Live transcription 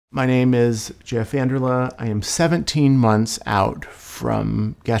My name is Geoff. I am 17 months out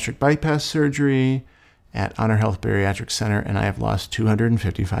from gastric bypass surgery at HonorHealth Bariatric Center, and I have lost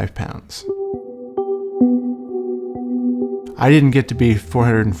 255 pounds. I didn't get to be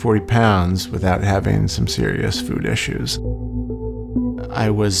 440 pounds without having some serious food issues. I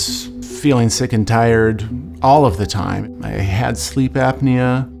was feeling sick and tired all of the time. I had sleep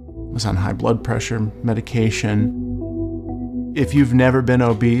apnea, was on high blood pressure medication. If you've never been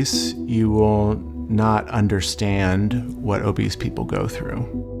obese, you will not understand what obese people go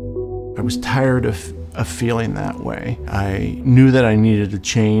through. I was tired of feeling that way. I knew that I needed a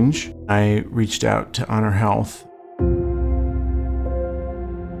change. I reached out to HonorHealth.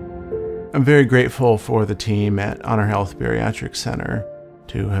 I'm very grateful for the team at HonorHealth Bariatric Center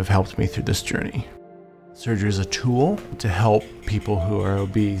to have helped me through this journey. Surgery is a tool to help people who are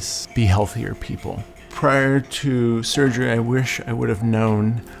obese be healthier people. Prior to surgery, I wish I would have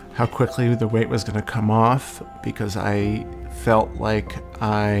known how quickly the weight was going to come off, because I felt like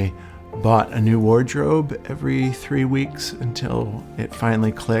I bought a new wardrobe every 3 weeks until it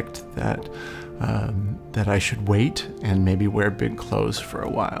finally clicked that that I should wait and maybe wear big clothes for a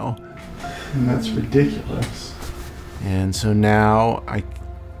while. And that's ridiculous. And so now I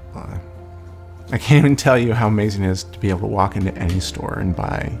can't even tell you how amazing it is to be able to walk into any store and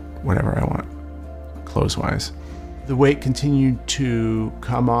buy whatever I want, clothes-wise. The weight continued to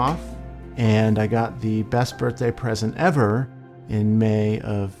come off, and I got the best birthday present ever in May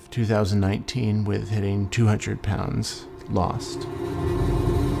of 2019 with hitting 200 pounds lost.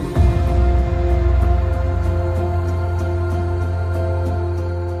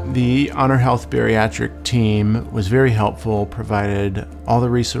 The HonorHealth Bariatric team was very helpful, provided all the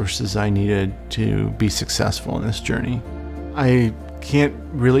resources I needed to be successful in this journey. I can't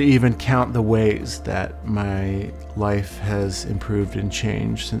really even count the ways that my life has improved and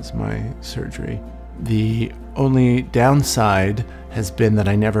changed since my surgery. The only downside has been that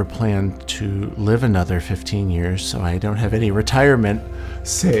I never plan to live another 15 years, so I don't have any retirement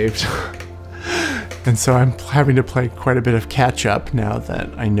saved. And so I'm having to play quite a bit of catch up now that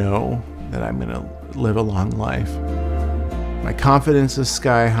I know that I'm gonna live a long life. My confidence is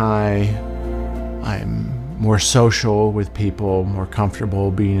sky high. I'm more social with people, more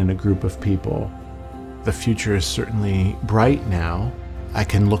comfortable being in a group of people. The future is certainly bright now. I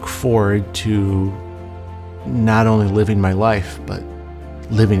can look forward to not only living my life, but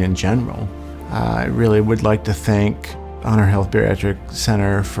living in general. I really would like to thank HonorHealth Bariatric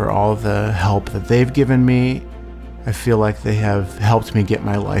Center for all the help that they've given me. I feel like they have helped me get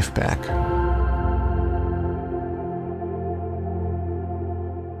my life back.